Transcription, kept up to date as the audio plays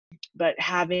but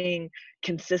having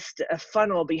a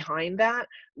funnel behind that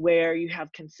where you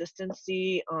have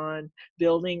consistency on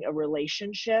building a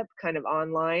relationship kind of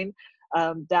online,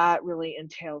 that really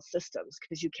entails systems,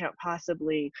 because you can't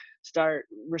possibly start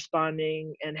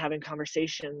responding and having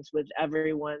conversations with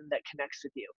everyone that connects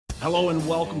with you. Hello and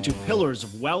welcome to Pillars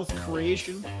of Wealth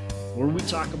Creation, where we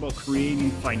talk about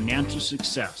creating financial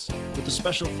success with a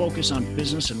special focus on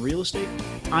business and real estate.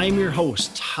 I'm your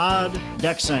host, Todd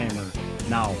Dexheimer.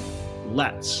 Now,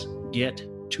 let's get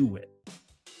to it.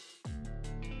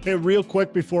 Hey, real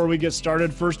quick before we get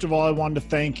started, first of all, I wanted to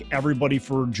thank everybody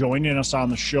for joining us on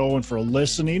the show and for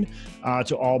listening.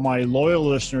 To all my loyal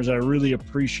listeners, I really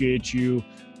appreciate you,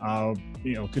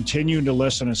 continuing to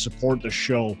listen and support the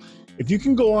show. If you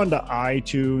can go on to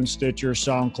iTunes, Stitcher,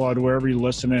 SoundCloud, wherever you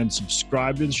listen and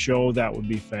subscribe to the show, that would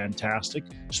be fantastic.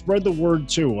 Spread the word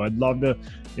too. I'd love to,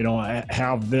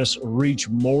 have this reach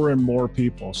more and more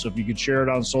people. So if you could share it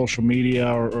on social media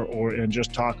or and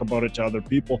just talk about it to other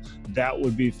people, that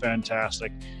would be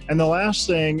fantastic. And the last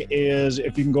thing is,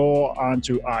 if you can go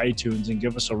onto iTunes and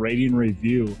give us a rating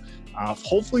review,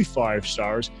 hopefully 5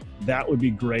 stars, that would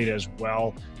be great as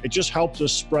well. It just helps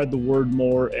us spread the word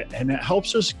more, and it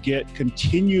helps us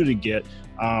continue to get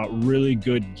really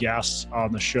good guests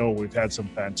on the show. We've had some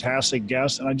fantastic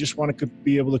guests, and I just want to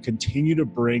be able to continue to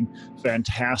bring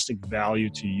fantastic value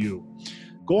to you.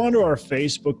 Go onto our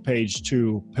Facebook page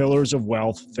too, Pillars of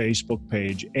Wealth Facebook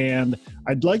page, and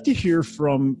I'd like to hear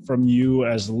from you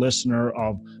as a listener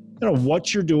of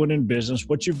what you're doing in business,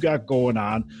 what you've got going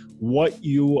on, what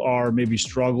you are maybe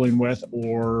struggling with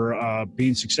or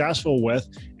being successful with,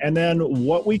 and then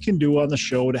what we can do on the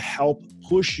show to help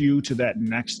push you to that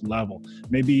next level.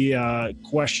 Maybe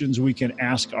questions we can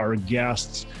ask our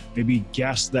guests, maybe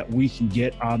guests that we can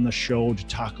get on the show to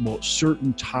talk about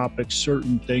certain topics,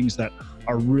 certain things that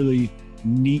are really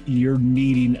you're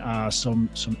needing some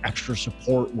extra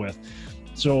support with.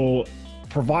 So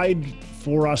provide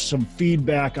for us some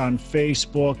feedback on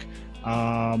Facebook,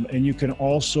 and you can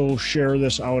also share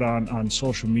this out on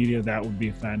social media. That would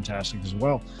be fantastic as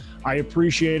well. I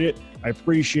appreciate it. I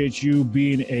appreciate you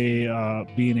being a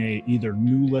either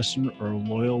new listener or a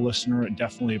loyal listener. I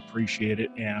definitely appreciate it,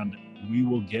 and we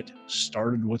will get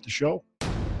started with the show.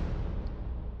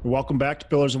 Welcome back to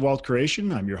Pillars of Wealth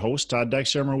Creation. I'm your host, Todd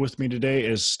Dexheimer. With me today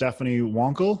is Stephanie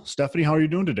Wankel. Stephanie, how are you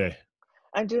doing today?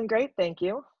 I'm doing great, thank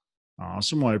you.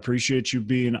 Awesome. Well, I appreciate you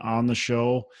being on the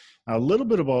show. A little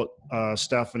bit about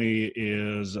Stephanie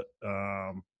is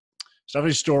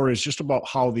Stephanie's story is just about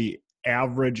how the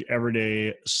average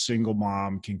everyday single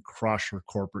mom can crush her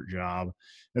corporate job,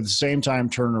 at the same time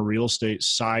turn a real estate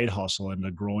side hustle into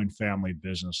a growing family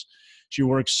business. She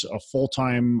works a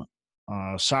full-time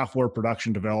software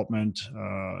production development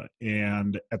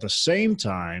and at the same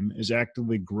time is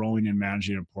actively growing and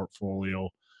managing a portfolio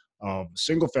of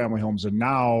single family homes, and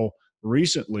now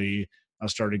recently I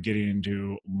started getting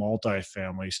into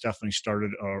multifamily. Stephanie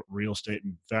started a real estate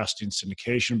investing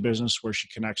syndication business where she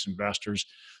connects investors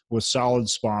with solid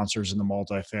sponsors in the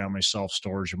multifamily,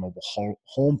 self-storage, and mobile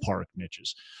home park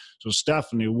niches. So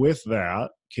Stephanie, with that,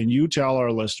 can you tell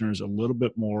our listeners a little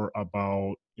bit more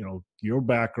about your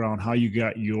background, how you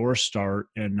got your start,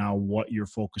 and now what your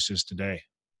focus is today?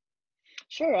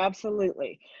 Sure,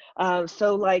 absolutely.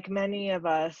 So like many of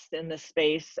us in this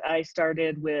space, I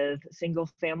started with single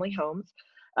family homes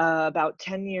about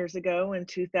 10 years ago in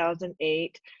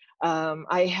 2008.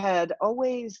 I had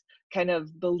always kind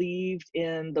of believed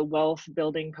in the wealth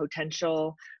building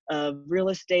potential of real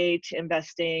estate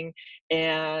investing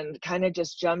and kind of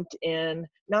just jumped in,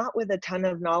 not with a ton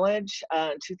of knowledge.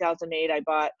 In 2008, I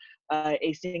bought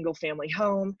a single family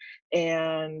home.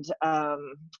 And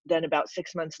then about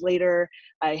 6 months later,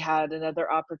 I had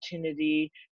another opportunity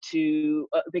to,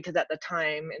 because at the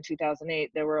time in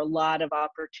 2008, there were a lot of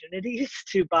opportunities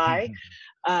to buy.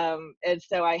 And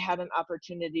so I had an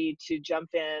opportunity to jump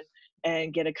in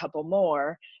and get a couple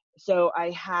more. So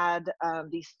I had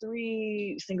these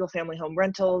 3 single family home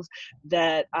rentals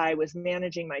that I was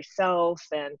managing myself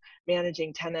and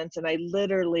managing tenants. And I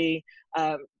literally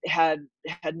had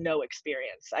no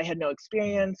experience. I had no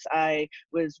experience. I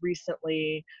was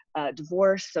recently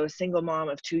divorced, so a single mom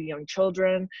of 2 young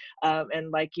children.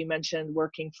 And like you mentioned,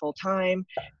 working full time.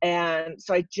 And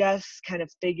so I just kind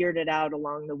of figured it out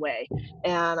along the way.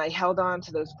 And I held on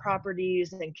to those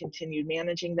properties and continued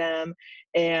managing them.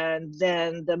 And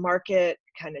then the market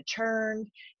kind of churned,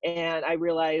 and I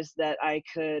realized that I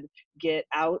could get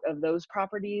out of those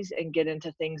properties and get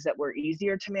into things that were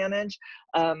easier to manage.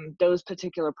 Those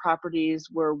particular properties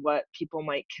were what people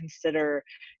might consider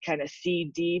kind of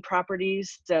CD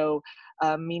properties. So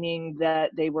meaning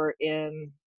that they were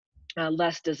in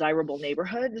less desirable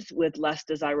neighborhoods with less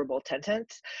desirable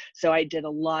tenants. So I did a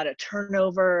lot of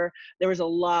turnover. There was a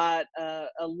lot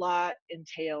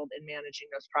entailed in managing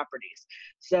those properties.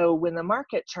 So when the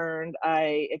market turned,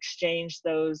 I exchanged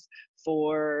those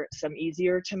for some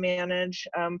easier to manage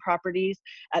properties.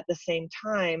 At the same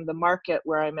time, the market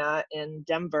where I'm at in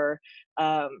Denver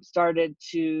started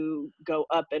to go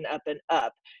up and up and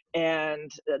up. And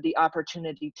the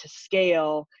opportunity to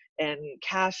scale and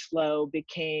cash flow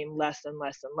became less and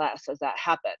less and less as that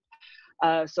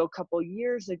happened. So a couple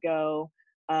years ago,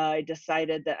 I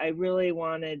decided that I really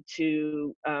wanted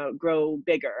to grow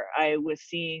bigger. I was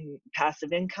seeing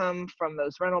passive income from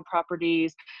those rental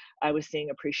properties. I was seeing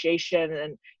appreciation,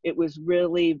 and it was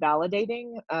really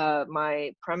validating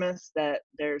my premise that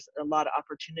there's a lot of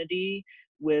opportunity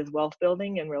with wealth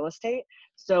building and real estate.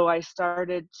 So I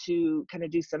started to kind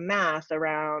of do some math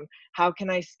around how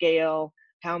can I scale,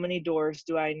 how many doors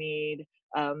do I need,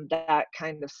 that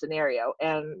kind of scenario,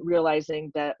 and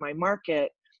realizing that my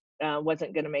market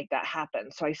wasn't going to make that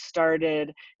happen. So I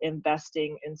started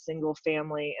investing in single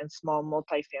family and small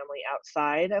multifamily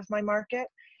outside of my market,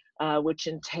 which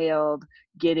entailed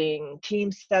getting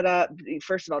teams set up.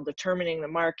 First of all, determining the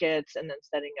markets and then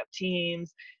setting up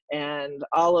teams and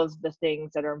all of the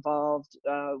things that are involved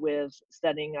with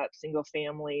setting up single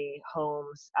family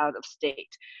homes out of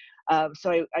state.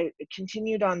 So I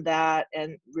continued on that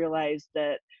and realized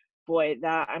that, boy,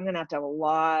 that I'm going to have a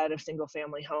lot of single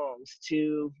family homes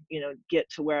to, get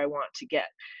to where I want to get.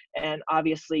 And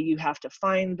obviously you have to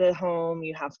find the home,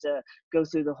 you have to go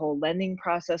through the whole lending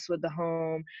process with the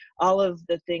home, all of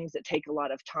the things that take a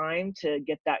lot of time to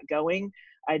get that going.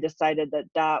 I decided that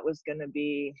that was going to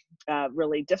be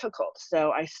really difficult.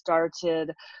 So I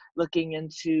started looking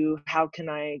into how can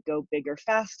I go bigger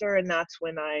faster. And that's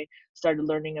when I started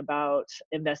learning about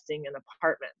investing in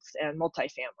apartments and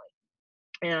multifamily.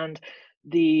 And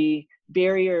the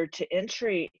barrier to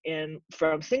entry in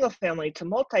from single family to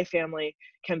multifamily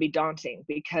can be daunting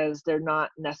because they're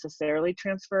not necessarily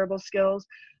transferable skills.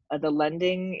 The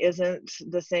lending isn't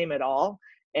the same at all.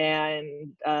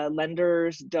 And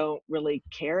lenders don't really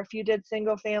care if you did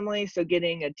single family. So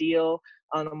getting a deal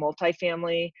on a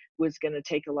multifamily was going to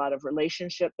take a lot of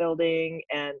relationship building.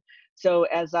 And so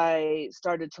as I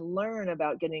started to learn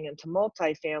about getting into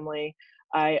multifamily,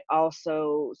 I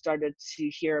also started to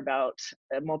hear about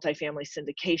multifamily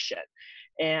syndication.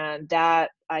 And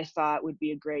that I thought would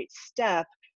be a great step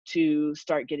to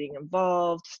start getting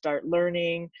involved, start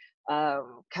learning,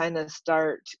 kind of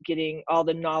start getting all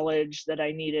the knowledge that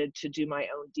I needed to do my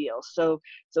own deal. So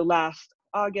last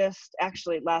August,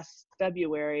 actually last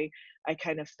February, I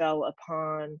kind of fell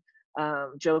upon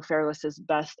Joe Fairless's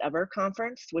Best Ever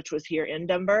conference, which was here in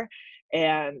Denver.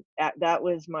 And that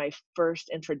was my first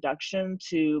introduction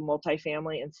to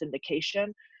multifamily and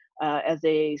syndication. As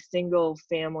a single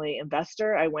family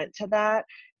investor, I went to that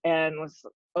and was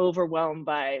overwhelmed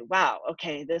by, wow,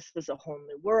 okay, this is a whole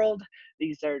new world.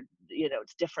 These are,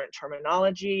 it's different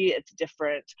terminology, it's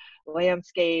different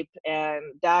landscape. And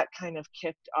that kind of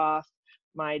kicked off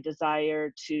my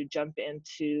desire to jump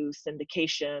into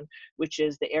syndication, which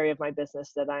is the area of my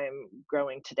business that I'm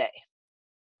growing today.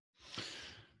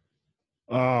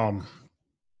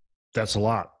 That's a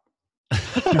lot.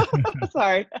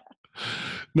 Sorry.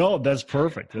 No, that's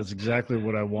perfect. That's exactly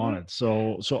what I wanted.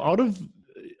 So out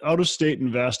of state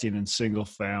investing in single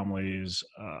families,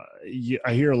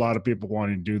 I hear a lot of people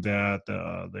wanting to do that.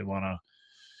 They want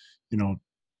to,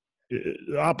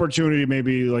 opportunity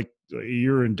maybe like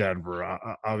you're in Denver.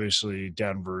 Obviously,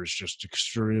 Denver is just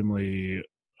extremely.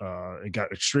 It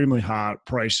got extremely hot.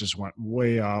 Prices went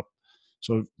way up.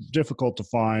 So difficult to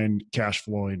find cash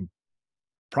flowing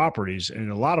properties,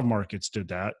 and a lot of markets did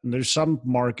that. And there's some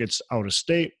markets out of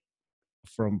state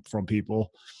from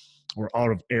people or out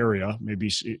of area,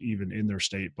 maybe even in their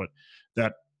state, but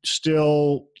that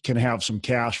still can have some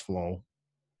cash flow.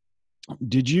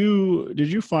 Did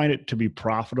you find it to be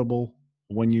profitable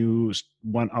when you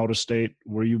went out of state?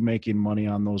 Were you making money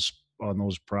on those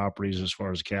properties as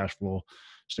far as cash flow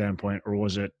standpoint, or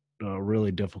was it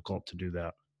really difficult to do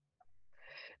that?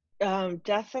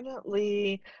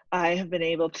 Definitely, I have been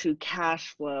able to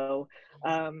cash flow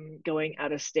going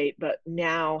out of state, but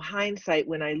now hindsight,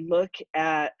 when I look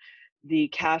at the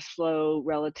cash flow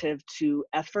relative to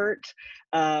effort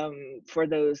for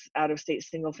those out of state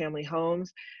single family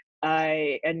homes,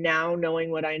 and now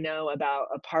knowing what I know about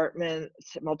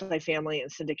apartments, multifamily,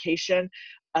 and syndication,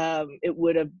 it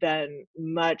would have been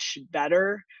much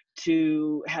better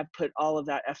to have put all of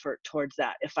that effort towards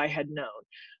that if I had known.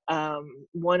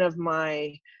 One of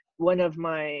my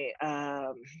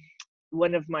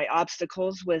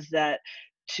obstacles was that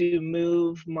to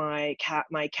move my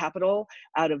capital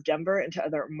out of Denver into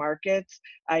other markets,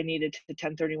 I needed to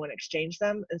 1031 exchange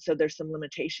them. And so there's some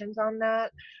limitations on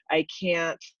that. I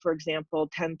can't, for example,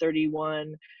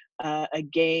 1031 a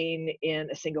gain in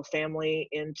a single family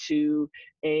into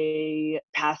a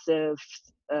passive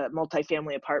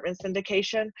multifamily apartment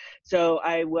syndication. So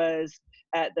I was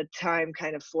at the time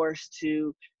kind of forced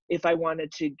to, if I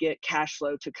wanted to get cash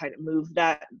flow, to kind of move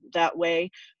that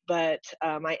way. But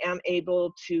I am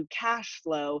able to cash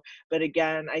flow. But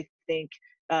again, I think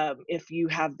if you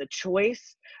have the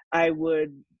choice, I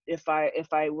would, if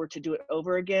I were to do it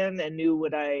over again and knew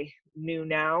what I knew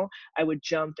now, I would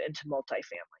jump into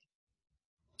multifamily.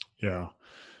 Yeah.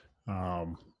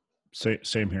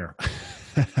 Same here.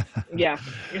 Yeah,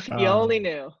 if you only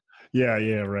knew. Yeah,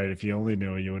 right. If you only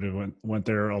knew, you would have went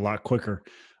there a lot quicker.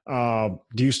 Do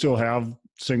you still have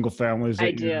single families I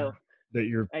that do.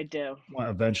 you're I do.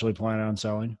 eventually planning on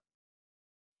selling?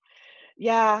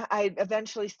 Yeah, I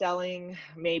eventually selling,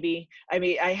 maybe. I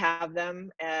mean, I have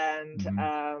them, and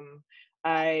Mhm.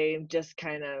 I'm just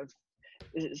kind of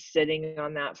sitting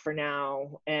on that for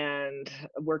now and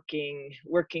working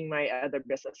my other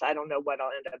business. I don't know what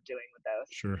I'll end up doing with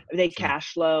Sure, those. They sure.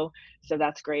 cash flow, so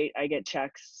that's great. I get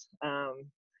checks.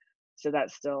 So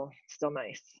that's still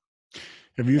nice.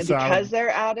 Have you And thought of, because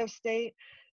they're out of state,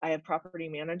 I have property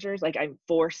managers. Like, I'm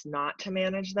forced not to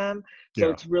manage them. So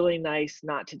yeah, it's really nice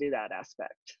not to do that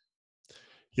aspect.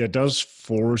 yeah, it does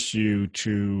force you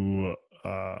to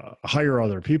hire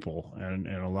other people, and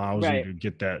allows you Right. to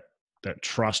get that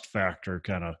trust factor.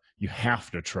 Kind of, you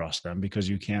have to trust them because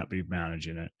you can't be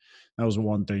managing it. That was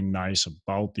one thing nice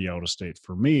about the out of state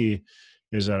for me,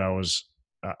 is that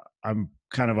uh, I'm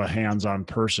kind of a hands-on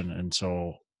person, and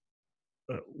so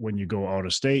when you go out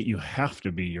of state,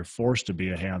 you're forced to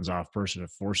be a hands-off person. It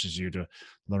forces you to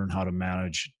learn how to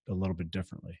manage a little bit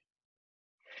differently.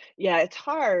 Yeah, it's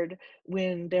hard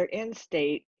when they're in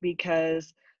state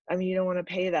because, I mean, you don't want to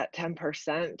pay that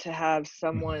 10% to have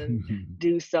someone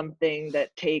do something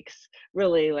that takes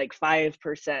really like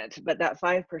 5%, but that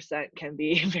 5% can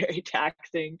be very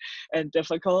taxing and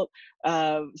difficult.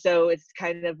 So it's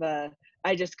kind of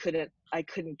I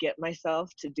couldn't get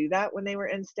myself to do that when they were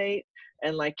in state.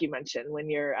 And like you mentioned, when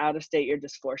you're out of state, you're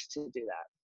just forced to do that.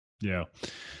 Yeah.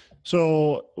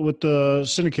 So with the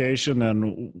syndication,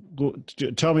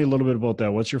 then tell me a little bit about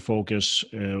that. What's your focus?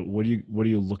 What are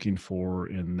you looking for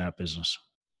in that business?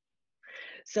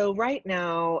 So right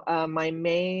now,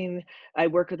 I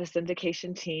work with a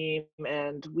syndication team,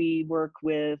 and we work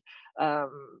with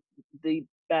the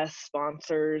best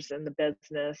sponsors in the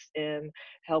business in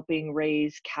helping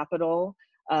raise capital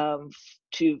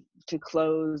to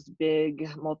close big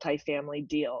multifamily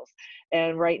deals.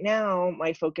 And right now,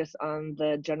 my focus on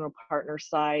the general partner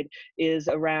side is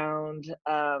around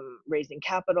raising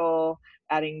capital,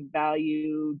 adding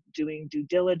value, doing due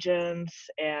diligence,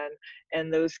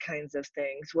 and those kinds of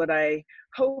things. What I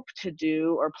hope to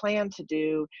do or plan to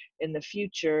do in the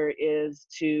future is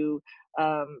to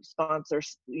sponsor,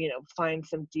 find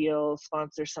some deals,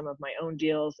 sponsor some of my own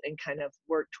deals, and kind of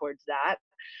work towards that.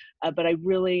 But I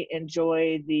really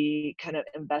enjoy the kind of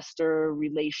investor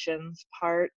relations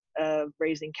part of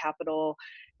raising capital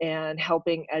and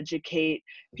helping educate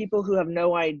people who have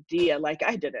no idea, like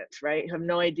I didn't, right? Who have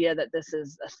no idea that this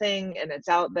is a thing and it's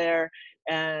out there,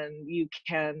 and you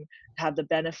can have the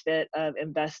benefit of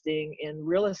investing in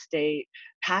real estate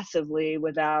passively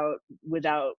without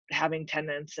having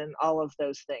tenants and all of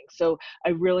those things. So I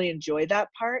really enjoy that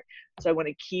part. So I want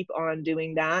to keep on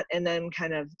doing that, and then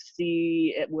kind of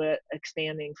see it what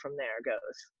expanding from there goes.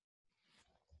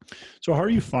 So how are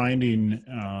you finding,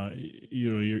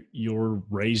 you're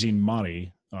raising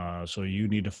money, so you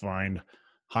need to find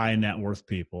high net worth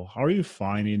people. How are you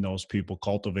finding those people,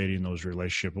 cultivating those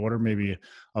relationships? What are maybe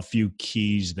a few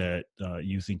keys that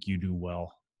you think you do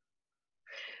well?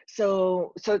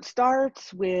 So it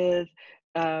starts with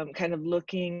kind of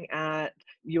looking at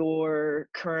your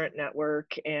current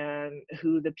network and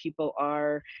who the people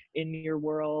are in your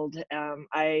world.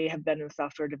 I have been in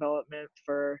software development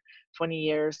for 20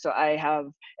 years, so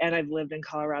I've lived in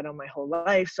Colorado my whole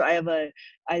life. So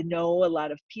I know a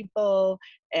lot of people,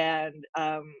 and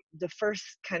the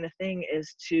first kind of thing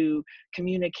is to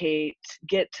communicate,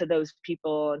 get to those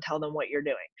people, and tell them what you're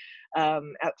doing.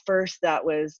 At first, that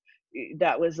was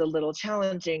a little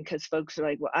challenging because folks are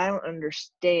like, well, I don't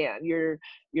understand, you're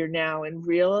now in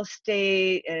real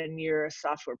estate and you're a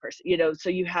software person, so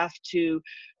you have to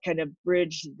kind of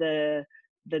bridge the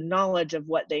knowledge of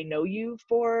what they know you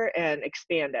for and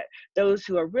expand it. Those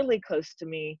who are really close to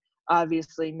me,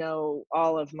 obviously know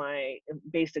all of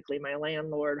basically my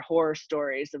landlord horror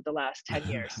stories of the last 10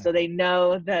 years. So they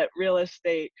know that real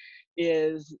estate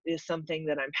is something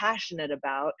that I'm passionate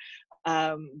about.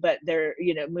 But they're,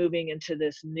 moving into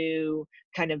this new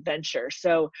kind of venture.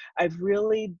 So I've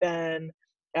really been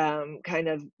kind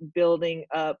of building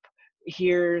up,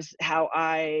 here's how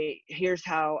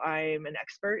I'm an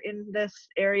expert in this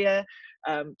area,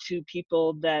 to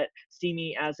people that see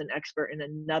me as an expert in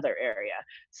another area.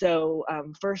 So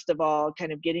first of all,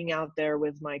 kind of getting out there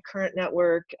with my current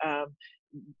network,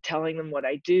 telling them what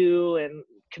I do and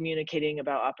communicating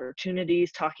about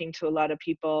opportunities, talking to a lot of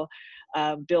people,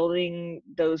 building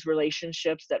those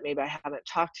relationships that maybe I haven't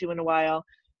talked to in a while.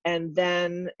 And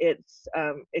then it's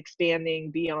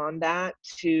expanding beyond that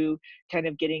to kind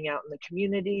of getting out in the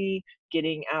community,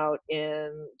 getting out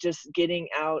there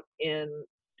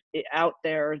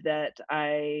that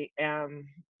I am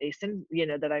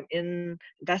that I'm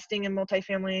investing in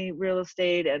multifamily real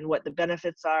estate and what the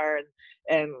benefits are,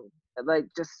 and like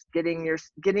just getting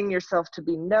yourself to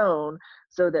be known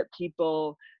so that you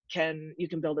can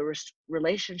build a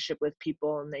relationship with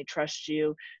people and they trust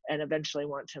you and eventually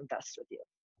want to invest with you.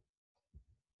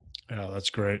 Yeah, that's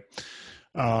great.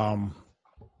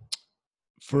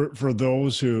 For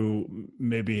those who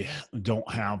maybe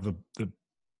don't have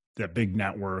that big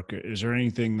network, is there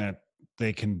anything that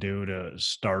they can do to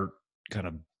start kind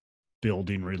of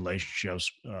building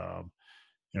relationships?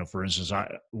 For instance,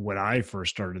 when I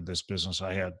first started this business,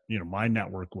 I had, my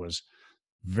network was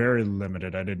very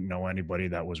limited. I didn't know anybody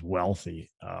that was wealthy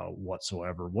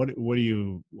whatsoever. What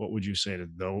would you say to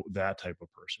that type of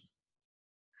person?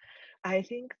 I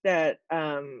think that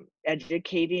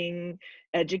educating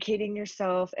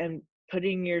yourself and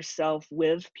putting yourself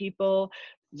with people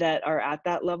that are at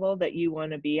that level that you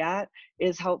want to be at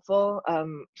is helpful.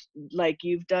 Like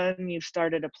you've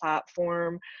started a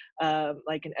platform,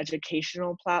 like an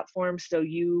educational platform, so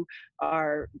you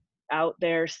are out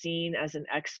there seen as an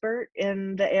expert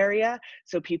in the area,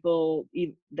 so people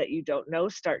that you don't know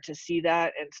start to see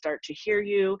that and start to hear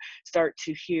your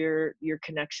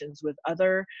connections with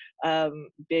other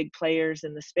big players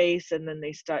in the space, and then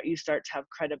you start to have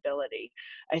credibility.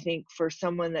 I think for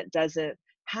someone that doesn't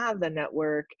have the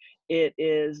network, it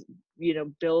is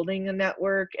building a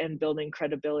network and building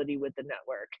credibility with the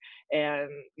network and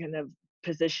kind of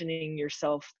positioning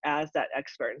yourself as that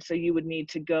expert. And so you would need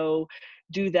to go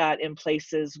do that in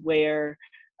places where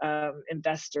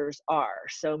investors are.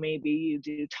 So maybe you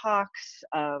do talks,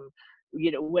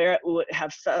 where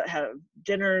have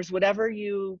dinners, whatever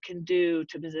you can do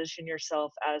to position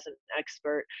yourself as an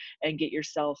expert and get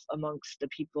yourself amongst the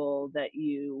people that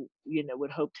you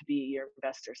would hope to be your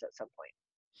investors at some point.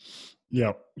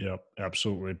 Yep,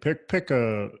 absolutely. Pick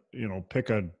a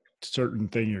certain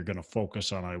thing you're going to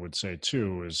focus on. I would say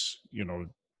too is,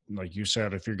 like you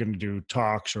said, if you're going to do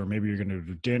talks or maybe you're going to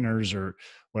do dinners or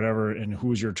whatever, and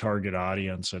who's your target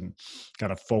audience, and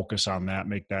kind of focus on that,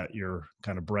 make that your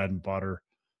kind of bread and butter.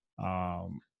 I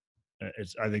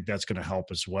think that's going to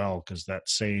help as well, because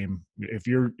if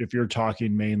you're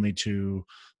talking mainly to,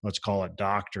 let's call it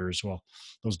doctors, well,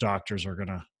 those doctors are going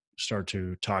to start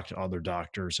to talk to other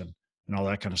doctors and all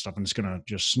that kind of stuff, and it's going to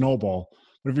just snowball.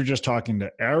 But if you're just talking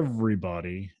to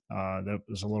everybody, that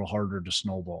is a little harder to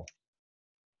snowball.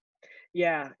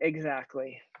 Yeah,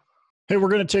 exactly. Hey, we're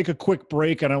going to take a quick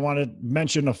break, and I want to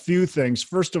mention a few things.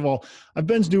 First of all, I've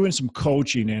been doing some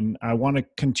coaching, and I want to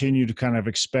continue to kind of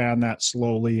expand that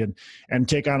slowly and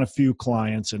take on a few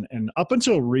clients. And up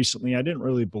until recently, I didn't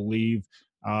really believe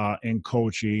in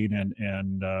coaching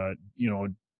and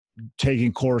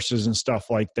taking courses and stuff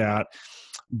like that.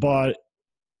 But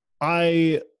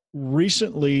I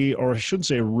recently, or I shouldn't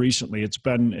say recently, it's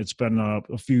been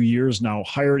a few years now,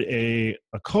 hired a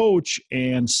coach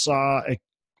and saw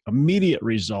immediate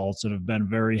results and have been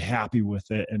very happy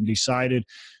with it, and decided,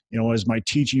 as my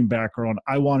teaching background,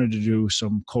 I wanted to do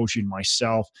some coaching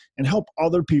myself and help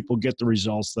other people get the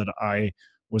results that I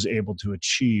was able to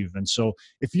achieve. And so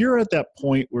if you're at that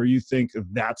point where you think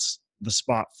that's the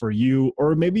spot for you,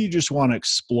 or maybe you just want to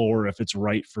explore if it's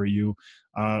right for you,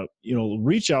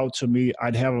 reach out to me.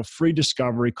 I'd have a free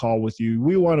discovery call with you.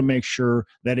 We want to make sure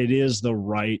that it is the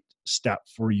right step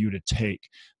for you to take.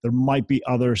 There might be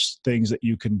other things that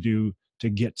you can do to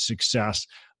get success,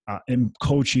 and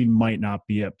coaching might not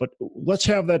be it. But let's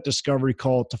have that discovery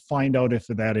call to find out if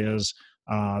that is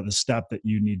the step that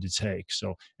you need to take.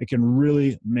 So it can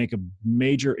really make a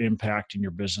major impact in your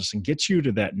business and get you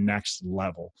to that next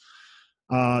level.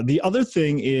 The other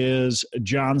thing is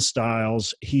John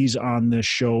Stiles. He's on this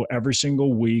show every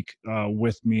single week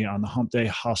with me on the Hump Day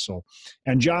Hustle.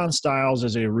 And John Stiles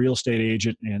is a real estate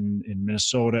agent in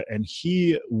Minnesota, and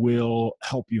he will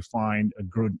help you find a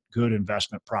good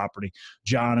investment property.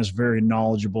 John is very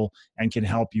knowledgeable and can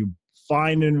help you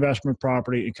find an investment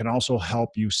property. It can also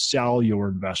help you sell your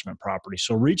investment property.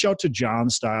 So reach out to John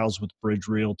Stiles with Bridge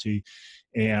Realty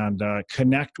and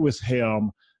connect with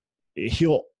him.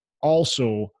 He'll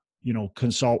also,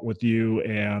 consult with you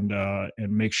and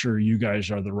make sure you guys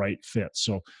are the right fit.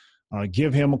 So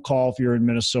give him a call if you're in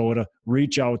Minnesota.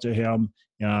 Reach out to him.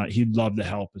 He'd love to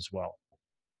help as well.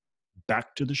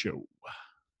 Back to the show.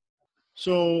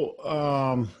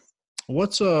 So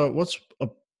what's a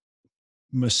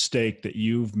mistake that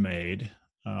you've made,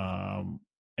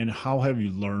 and how have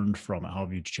you learned from it? How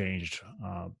have you changed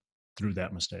through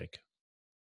that mistake?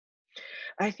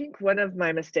 I think one of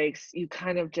my mistakes you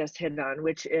kind of just hit on,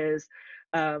 which is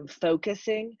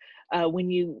focusing. When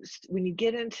you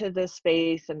get into the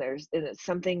space and it's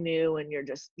something new and you're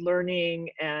just learning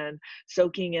and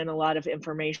soaking in a lot of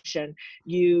information,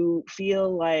 you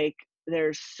feel like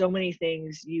there's so many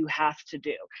things you have to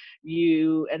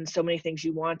do, and so many things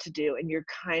you want to do, and you're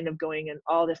kind of going in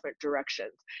all different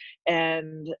directions.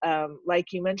 And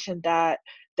like you mentioned, that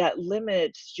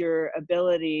limits your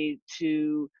ability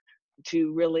to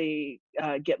really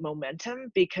get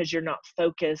momentum because you're not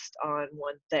focused on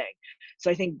one thing. So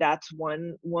I think that's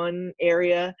one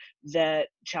area that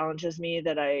challenges me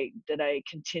that I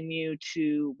continue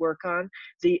to work on.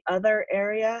 The other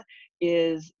area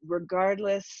is,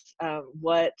 regardless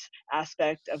what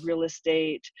aspect of real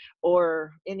estate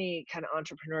or any kind of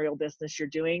entrepreneurial business you're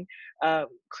doing,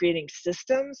 creating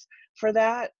systems for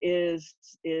that is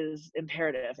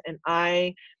imperative. And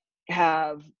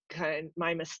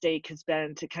my mistake has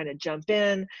been to kind of jump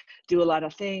in, do a lot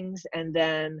of things, and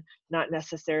then not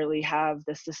necessarily have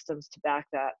the systems to back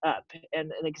that up.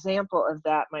 And an example of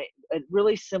that, a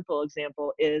really simple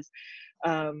example is,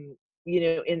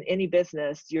 in any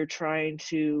business, you're trying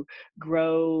to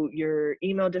grow your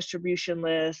email distribution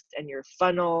list and your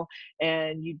funnel,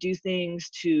 and you do things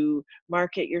to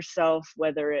market yourself,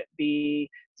 whether it be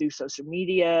through social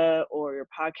media or your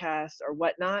podcast or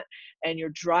whatnot, and you're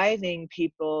driving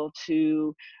people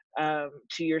to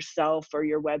yourself or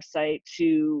your website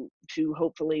to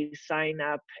hopefully sign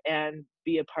up and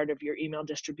be a part of your email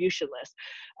distribution list.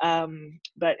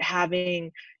 But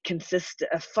having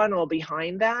a funnel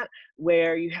behind that,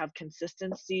 where you have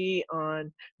consistency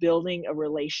on building a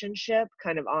relationship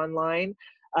kind of online,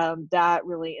 that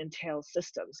really entails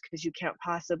systems, because you can't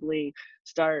possibly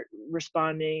start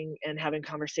responding and having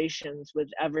conversations with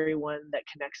everyone that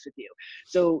connects with you.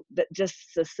 So that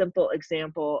just a simple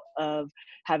example of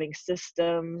having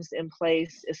systems in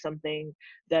place is something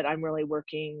that I'm really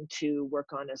working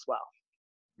on as well.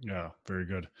 Yeah, very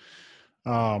good.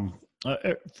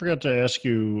 I forgot to ask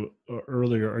you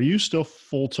earlier, are you still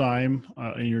full-time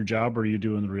in your job, or are you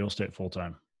doing the real estate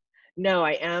full-time? No,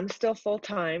 I am still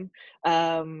full-time.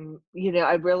 I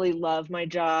really love my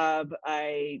job.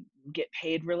 I get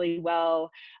paid really well.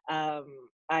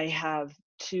 I have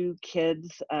two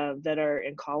kids that are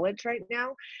in college right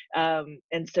now.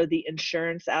 And so the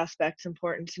insurance aspect's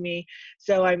important to me.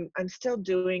 So I'm still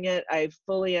doing it. I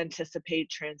fully anticipate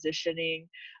transitioning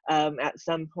at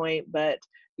some point, but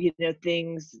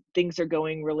things are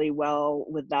going really well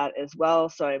with that as well.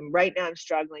 So right now I'm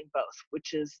struggling both,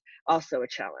 which is also a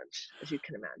challenge, as you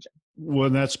can imagine.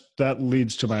 Well, that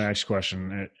leads to my next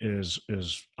question is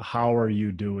how are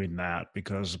you doing that?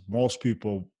 Because most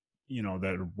people,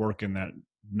 that are working that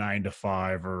 9 to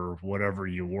 5 or whatever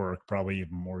you work, probably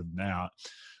even more than that.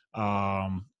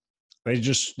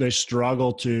 They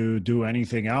struggle to do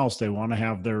anything else. They want to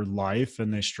have their life,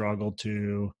 and they struggle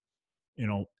to,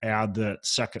 add that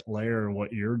second layer of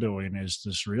what you're doing is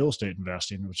this real estate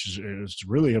investing, which is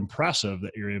really impressive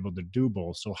that you're able to do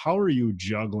both. So how are you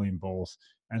juggling both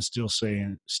and still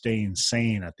staying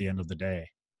sane at the end of the day?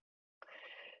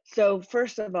 So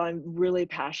first of all, I'm really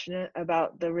passionate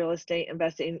about the real estate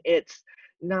investing.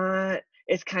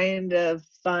 It's kind of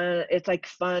fun. It's like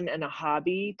fun and a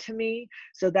hobby to me.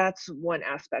 So that's one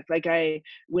aspect. Like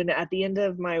when at the end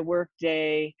of my work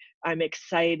day, I'm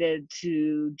excited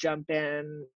to jump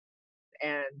in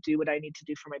and do what I need to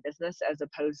do for my business, as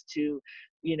opposed to,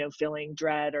 feeling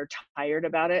dread or tired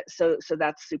about it. So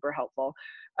that's super helpful.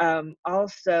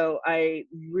 Also, I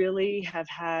really have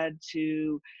had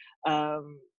to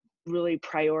really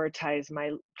prioritize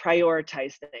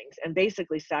things and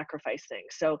basically sacrifice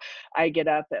things. So I get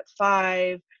up at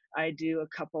 5. I do a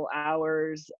couple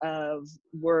hours of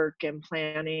work and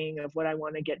planning of what I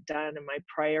want to get done and my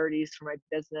priorities for my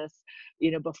business,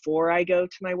 before I go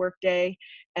to my work day.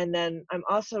 And then I'm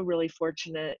also really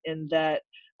fortunate in that,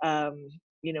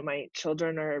 my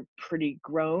children are pretty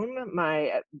grown.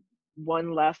 My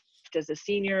one left as a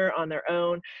senior on their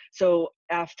own. So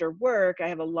after work, I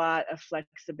have a lot of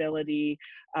flexibility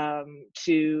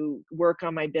to work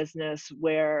on my business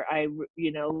where a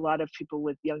lot of people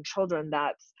with young children,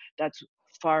 that's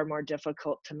far more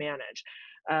difficult to manage.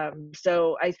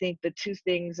 So I think the two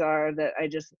things are that I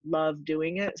just love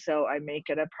doing it, so I make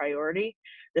it a priority.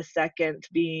 The second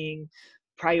being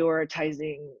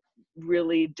prioritizing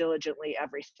really diligently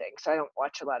everything. So I don't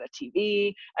watch a lot of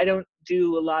TV. I don't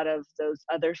do a lot of those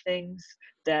other things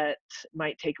that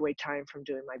might take away time from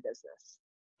doing my business.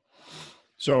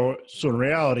 So in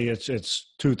reality,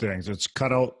 it's two things. It's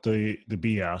cut out the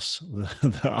BS,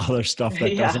 the other stuff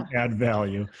that Yeah. doesn't add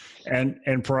value, and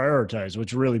prioritize,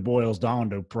 which really boils down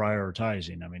to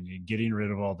prioritizing. I mean, you're getting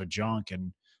rid of all the junk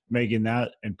and making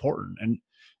that important. And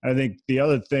I think the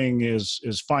other thing is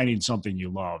finding something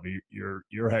you love.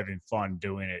 You're having fun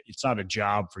doing it. It's not a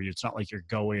job for you. It's not like you're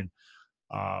going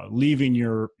leaving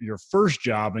your first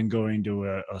job and going to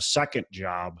a second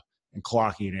job and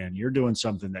clocking in. You're doing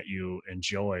something that you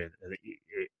enjoy.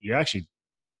 You actually,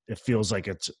 it feels like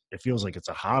it's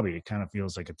a hobby. It kind of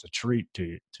feels like it's a treat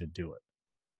to do it.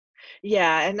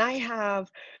 Yeah, and I have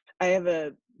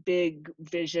a big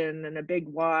vision and a big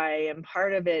why, and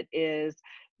part of it is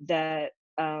that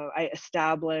I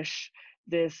establish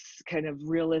this kind of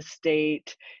real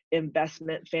estate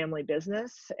investment family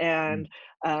business, Mm. and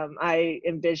I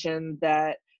envision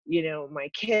that my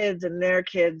kids and their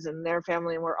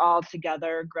family, and we're all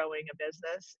together growing a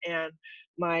business. And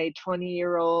my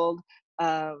 20-year-old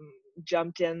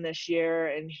jumped in this year,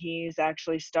 and he's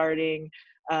actually starting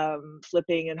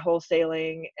flipping and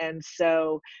wholesaling. And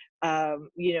so,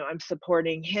 I'm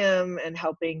supporting him and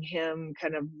helping him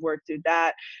kind of work through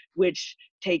that, which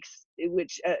takes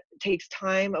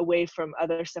time away from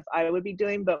other stuff I would be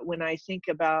doing. But when I think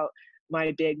about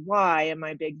my big why and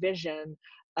my big vision,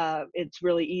 it's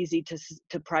really easy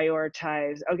to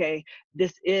prioritize. Okay,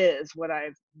 this is what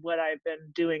I've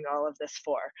been doing all of this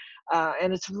for,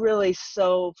 and it's really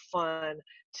so fun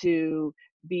to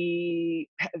be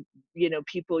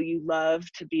people you love,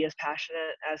 to be as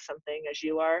passionate as something as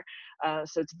you are.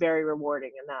 So it's very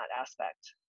rewarding in that aspect.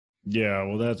 Yeah,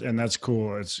 well, that's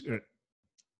cool.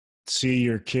 See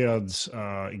your kids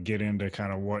get into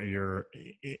kind of what you're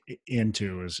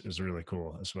into is really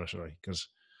cool, especially because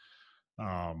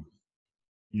um,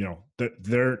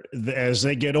 as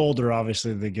they get older,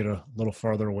 obviously they get a little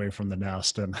farther away from the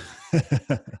nest, and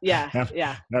Yeah, have-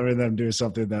 yeah. having them do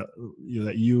something that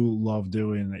you love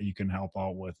doing that you can help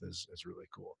out with is really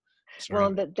cool. Well,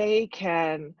 Certainly. that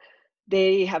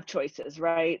they have choices,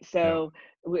 right? Yeah. So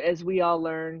as we all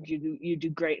learned, you do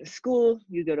great in school,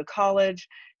 you go to college,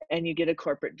 and you get a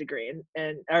corporate degree,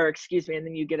 or excuse me, and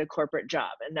then you get a corporate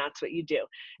job, and that's what you do.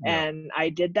 Yeah. And I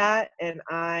did that, and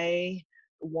I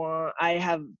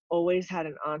have always had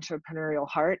an entrepreneurial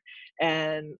heart,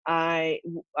 and I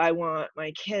want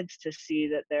my kids to see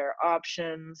that there are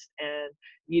options, and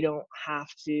you don't have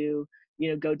to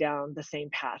go down the same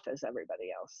path as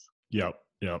everybody else. Yep.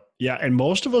 Yep. Yeah. And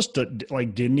most of us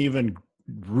didn't even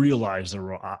realize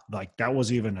like that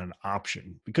was even an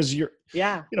option because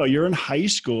Yeah. you're in high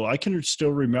school. I can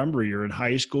still remember you're in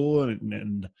high school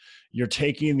and you're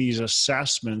taking these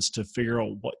assessments to figure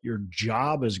out what your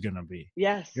job is going to be.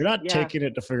 You're Yes. not Yeah. taking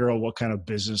it to figure out what kind of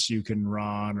business you can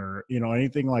run or,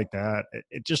 anything like that.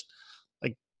 It just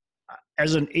like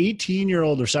as an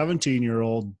 18-year-old or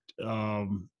 17-year-old,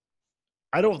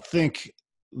 I don't think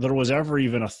there was ever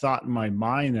even a thought in my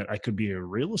mind that I could be a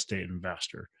real estate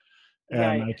investor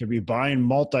and Right. I could be buying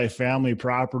multifamily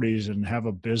properties and have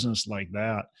a business like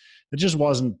that. It just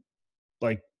wasn't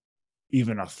like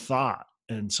even a thought.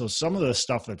 And so some of the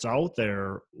stuff that's out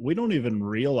there, we don't even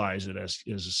realize it as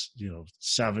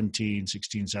 17,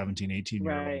 16, 17,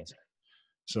 18-year Right. olds.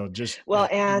 So just, Well,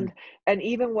 and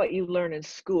even what you learn in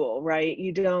school, right?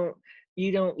 You don't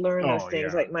learn those oh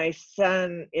things. yeah. Like my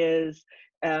son is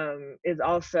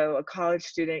also a college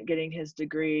student getting his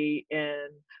degree in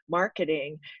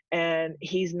marketing, and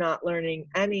he's not learning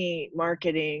any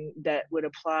marketing that would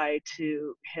apply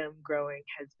to him growing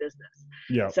his business.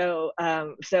 Yeah. So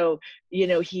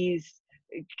he's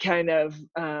kind of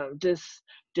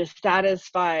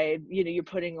dissatisfied. You're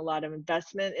putting a lot of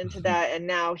investment into that, and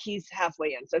now he's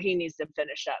halfway in, so he needs to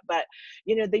finish up. But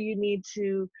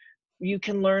that you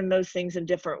can learn those things in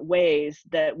different ways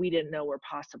that we didn't know were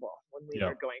possible when we Yeah.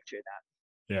 were going through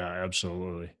that. Yeah,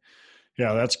 absolutely.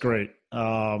 Yeah, that's great.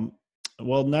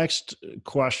 Well, next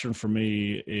question for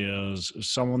me is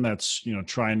someone that's,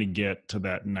 trying to get to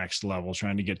that next level,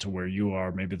 trying to get to where you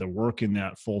are. Maybe they're working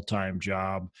that full-time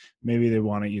job. Maybe they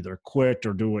want to either quit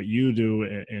or do what you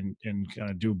do and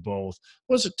kind of do both.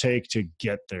 What does it take to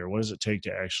get there? What does it take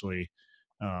to actually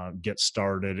get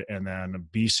started and then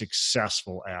be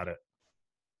successful at it?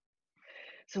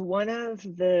 So one of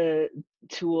the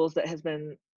tools that has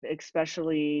been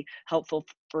especially helpful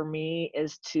for me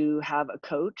is to have a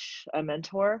coach, a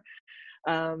mentor.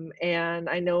 And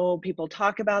I know people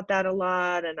talk about that a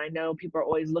lot, and I know people are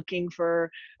always looking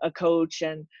for a coach.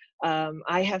 And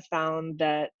I have found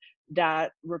that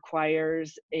that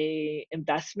requires a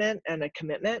investment and a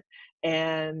commitment.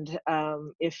 And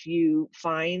if you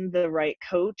find the right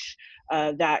coach,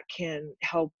 that can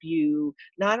help you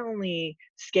not only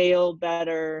scale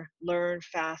better, learn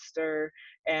faster,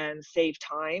 and save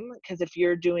time. Because if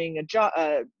you're doing a job,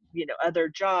 other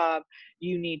job,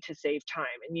 you need to save time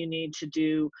and you need to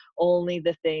do only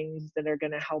the things that are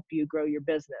going to help you grow your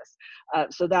business.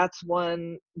 So that's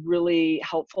one really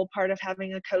helpful part of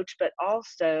having a coach, but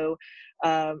also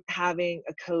having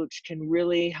a coach can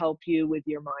really help you with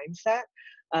your mindset.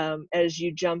 As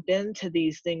you jump into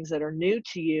these things that are new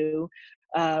to you,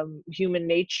 human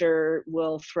nature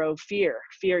will throw fear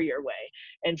your way,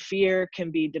 and fear can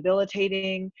be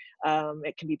debilitating.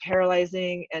 It can be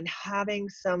paralyzing, and having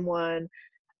someone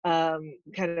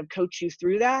kind of coach you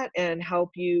through that and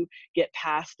help you get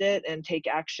past it and take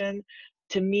action,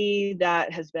 to me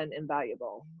that has been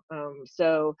invaluable.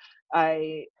 So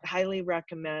I highly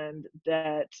recommend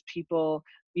that people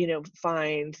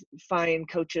find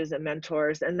coaches and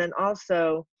mentors, and then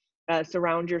also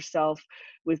surround yourself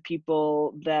with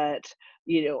people that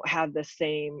have the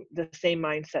same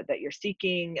mindset that you're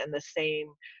seeking, and the same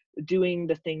doing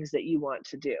the things that you want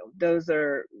to do. Those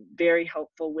are very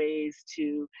helpful ways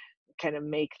to kind of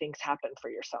make things happen for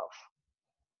yourself.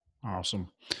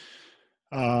 Awesome.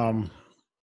 Um,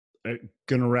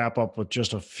 Gonna wrap up with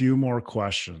just a few more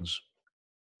questions.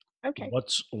 Okay.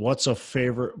 What's a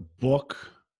favorite book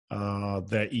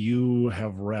that you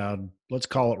have read? Let's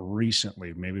call it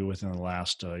recently, maybe within the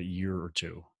last year or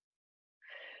two.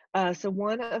 So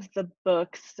one of the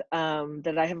books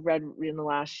that I have read in the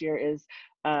last year is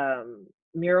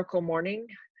Miracle Morning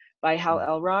by Hal Mm.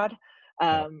 Elrod.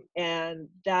 Yeah. And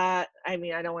that, I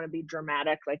mean, I don't want to be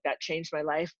dramatic, like that changed my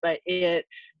life, but it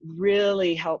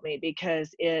really helped me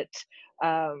because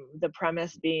the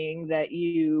premise being that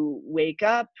you wake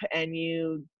up and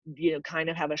you kind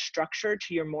of have a structure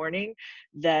to your morning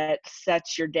that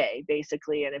sets your day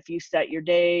basically. And if you set your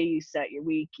day, you set your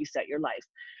week, you set your life.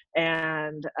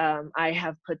 And I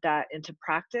have put that into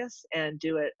practice and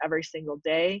do it every single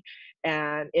day,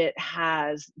 and it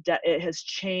has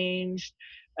changed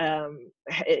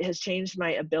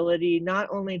my ability not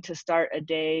only to start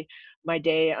my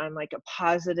day on like a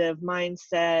positive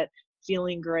mindset,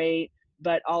 feeling great,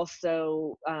 but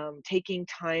also taking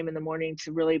time in the morning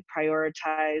to really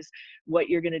prioritize what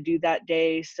you're going to do that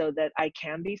day so that I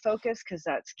can be focused, because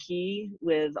that's key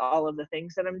with all of the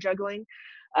things that I'm juggling.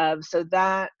 So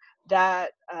that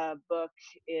book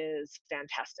is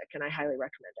fantastic, and I highly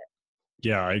recommend it.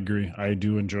 Yeah, I agree. I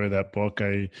do enjoy that book.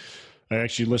 I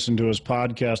actually listen to his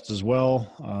podcast as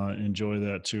well. Enjoy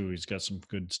that too. He's got some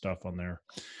good stuff on there.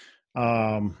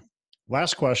 Um,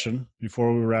 Last question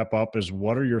before we wrap up is,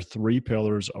 what are your three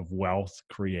pillars of wealth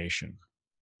creation?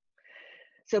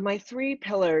 So my three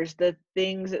pillars, the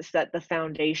things that set the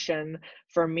foundation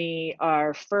for me,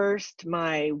 are first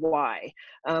my why.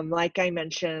 Like I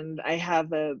mentioned, I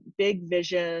have a big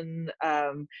vision,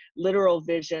 literal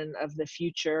vision of the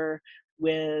future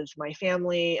with my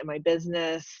family and my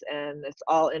business, and it's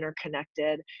all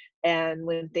interconnected. And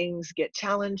when things get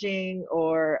challenging,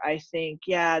 or I think,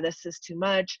 yeah, this is too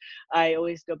much, I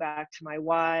always go back to my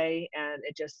why, and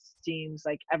it just seems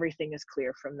like everything is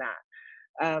clear from that.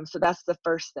 So that's the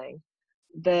first thing.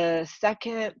 The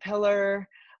second pillar,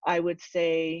 I would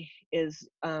say, is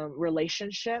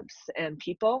relationships and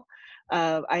people.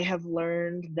 I have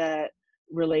learned that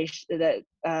real estate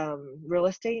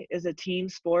is a team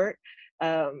sport.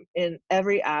 In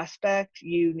every aspect,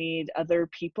 you need other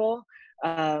people,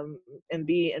 and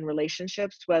be in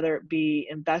relationships, whether it be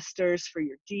investors for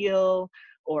your deal,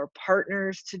 or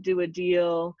partners to do a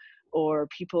deal, or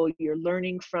people you're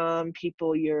learning from,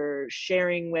 people you're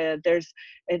sharing with. There's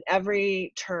in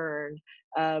every turn,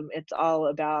 it's all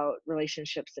about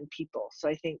relationships and people. So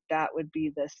I think that would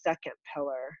be the second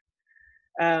pillar.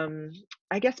 Um,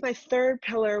 I guess my third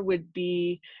pillar would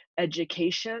be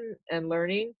education and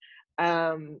learning.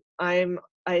 I'm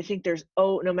I think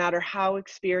no matter how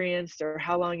experienced or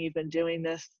how long you've been doing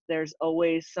this, there's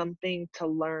always something to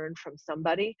learn from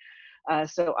somebody.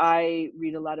 So I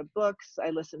read a lot of books,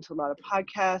 I listen to a lot of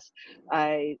podcasts,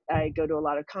 I go to a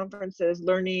lot of conferences.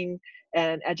 Learning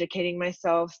and educating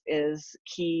myself is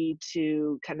key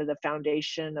to kind of the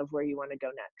foundation of where you want to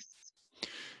go next.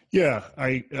 Yeah,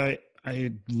 I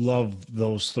love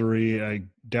those three. I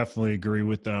definitely agree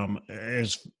with them.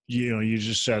 As you know, you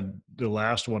just said the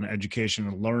last one, education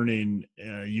and learning.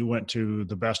 You went to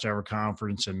the Best Ever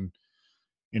conference in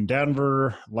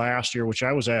Denver last year, which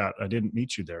I was at. I didn't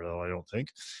meet you there though, I don't think.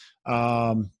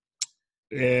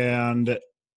 And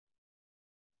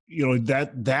you know,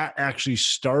 that actually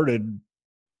started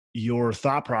your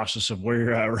thought process of where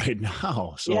you're at right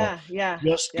now. So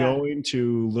just going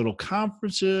to little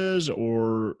conferences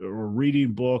or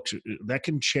reading books, that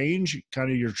can change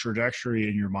kind of your trajectory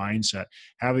and your mindset.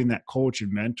 Having that coach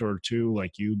and mentor too,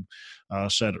 like you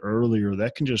said earlier,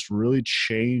 that can just really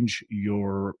change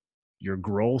your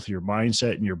growth, your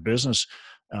mindset, and your business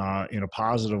in a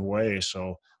positive way.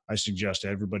 So I suggest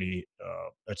everybody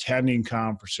attending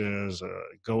conferences,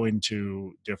 going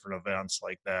to different events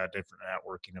like that, different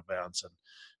networking events, and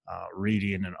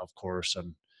reading, and of course,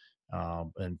 and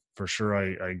for sure,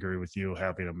 I agree with you.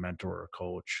 Having a mentor or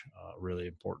coach really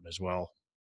important as well.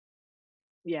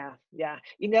 Yeah.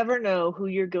 You never know who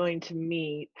you're going to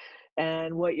meet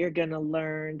and what you're going to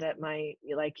learn that might,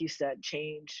 like you said,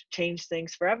 change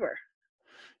things forever.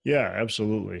 Yeah,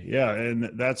 absolutely. Yeah, and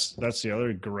that's the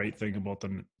other great thing about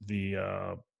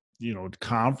the you know,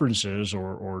 conferences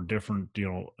or different,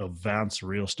 you know, events,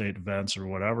 real estate events or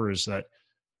whatever, is that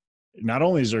not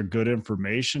only is there good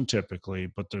information typically,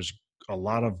 but there's a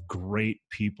lot of great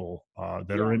people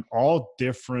that are in all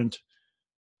different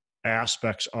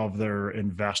aspects of their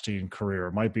investing career.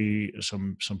 It might be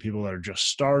some people that are just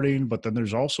starting, but then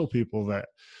there's also people that,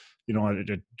 you know, at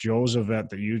Joe's event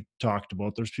that you talked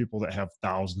about, there's people that have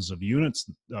thousands of units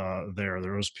there.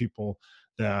 There's people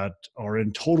that are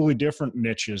in totally different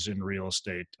niches in real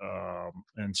estate.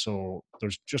 And so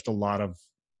there's just a lot of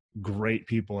great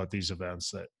people at these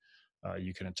events that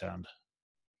you can attend.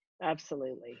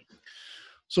 Absolutely.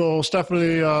 So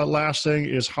Stephanie, last thing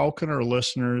is, how can our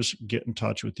listeners get in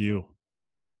touch with you?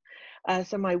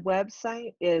 So my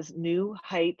website is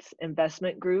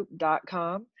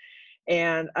newheightsinvestmentgroup.com.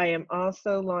 And I am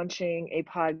also launching a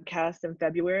podcast in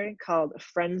February called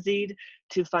Frenzied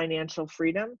to Financial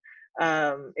Freedom.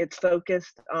 It's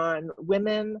focused on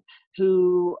women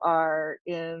who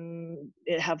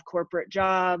have corporate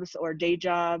jobs or day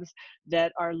jobs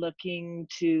that are looking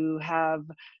to have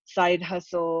side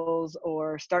hustles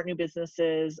or start new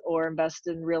businesses or invest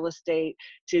in real estate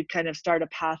to kind of start a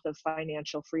path of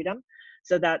financial freedom.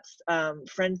 So that's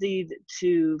Frenzied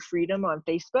to Freedom on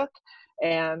Facebook,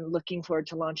 and looking forward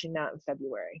to launching that in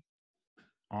February.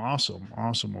 Awesome.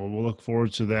 Well, we'll look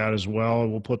forward to that as well.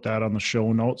 We'll put that on the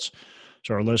show notes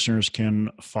so our listeners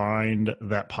can find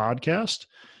that podcast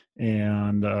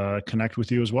and connect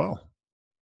with you as well.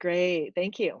 Great.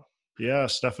 Thank you. Yeah,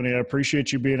 Stephanie, I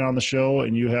appreciate you being on the show,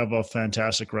 and you have a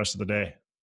fantastic rest of the day.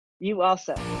 You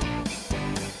also.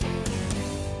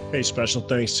 Hey, special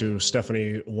thanks to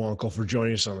Stephanie Wankel for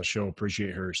joining us on the show.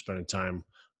 Appreciate her spending time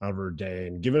out of her day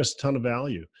and giving us a ton of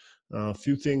value. A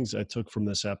few things I took from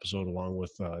this episode, along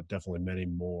with definitely many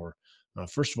more.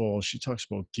 First of all, she talks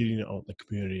about getting out in the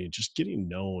community, just getting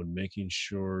known, making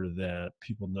sure that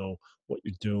people know what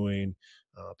you're doing.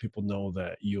 People know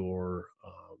that you're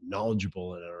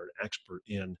knowledgeable and are an expert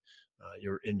in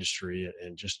your industry,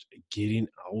 and just getting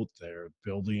out there,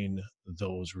 building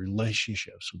those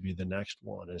relationships would be the next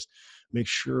one. Is make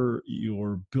sure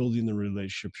you're building the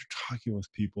relationships, you're talking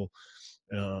with people.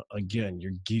 Again,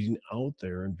 you're getting out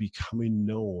there and becoming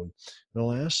known. And the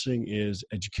last thing is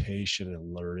education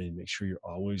and learning. Make sure you're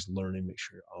always learning, make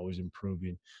sure you're always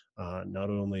improving, not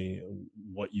only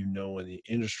what you know in the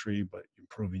industry, but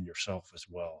improving yourself as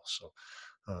well. So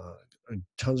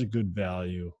tons of good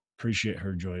value. Appreciate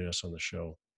her joining us on the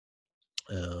show.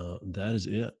 That is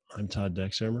it. I'm Todd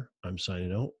Dexheimer. I'm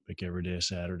signing out. Make every day a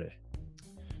Saturday.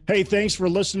 Hey, thanks for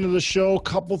listening to the show.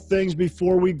 Couple things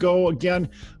before we go. Again,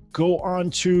 go on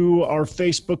to our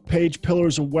Facebook page,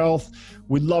 Pillars of Wealth.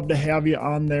 We'd love to have you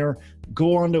on there.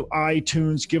 Go on to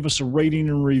iTunes, give us a rating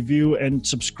and review, and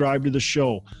subscribe to the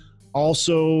show.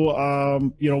 Also,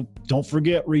 don't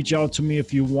forget, reach out to me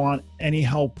if you want any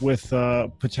help with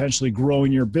potentially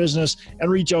growing your business,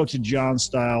 and reach out to John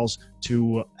Stiles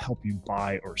to help you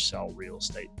buy or sell real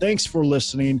estate. Thanks for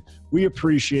listening. We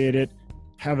appreciate it.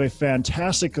 Have a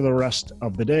fantastic rest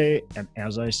of the day. And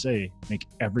as I say, make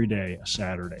every day a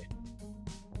Saturday.